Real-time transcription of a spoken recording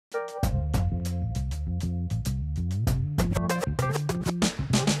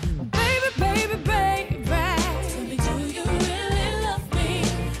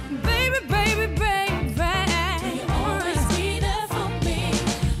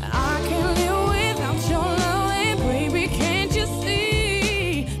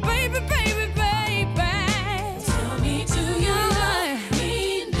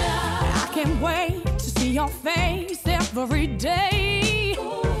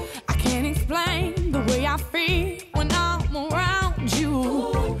I feel when I'm around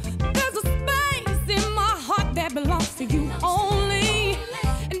you. There's a space in my heart that belongs to you only,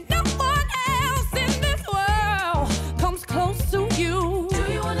 and no one else in this world comes close to you.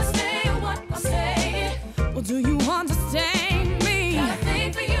 Do you understand what I'm saying? Well, do you understand me? Got a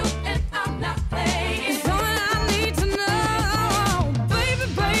thing for you and I'm not playing. It's something I need to know, baby,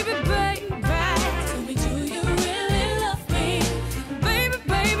 baby, baby. Tell me, do you really love me? Baby,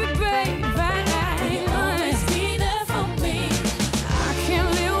 baby, baby. Will you always be there for me? I can't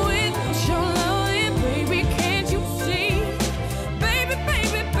live without your love, baby, can't you see? Baby,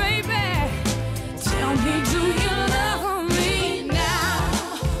 baby, baby, tell me, do you love me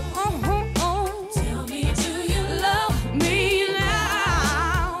now? Oh, oh, oh. Tell me, do you love Me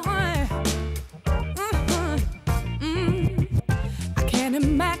now. I can't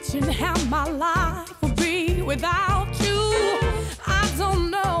imagine how my life would be without you. I don't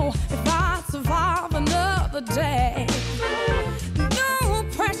know if I'd survive another day. No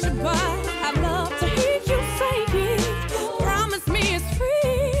pressure, but I'd love to hear you say it. Promise me it's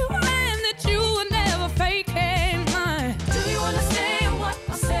real and that you will never fake it. Do you understand what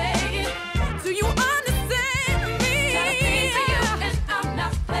I'm saying? Do you understand me? Got a thing for you and I'm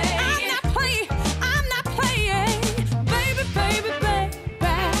not I'm playing. not playing, I'm not playing. Baby, baby, baby.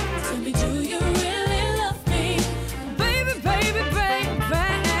 Tell me, do you really love me? Baby, baby, baby.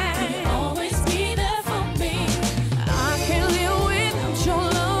 Will you always be there for me? I can't live without your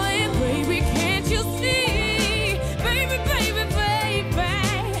love, baby, can't you see? Baby, baby, baby.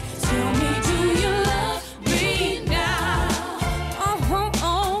 Tell me, do you love me now? Oh, oh,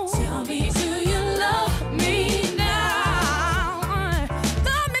 oh. Tell me, do you love Me now.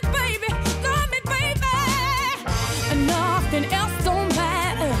 Love me, baby, and nothing else don't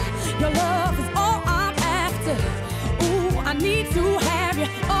matter. Your love is all I'm after. Ooh, I need to have you.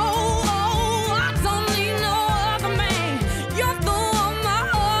 Oh, oh, I don't need no other man. You're the one my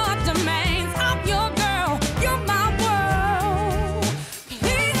heart demands. I'm your girl, you're my world.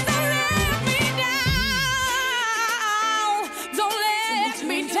 Please don't let me down. Don't let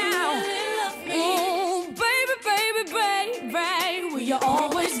me down. really love me? Oh, baby, baby, baby, will you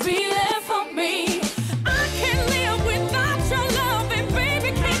always be there?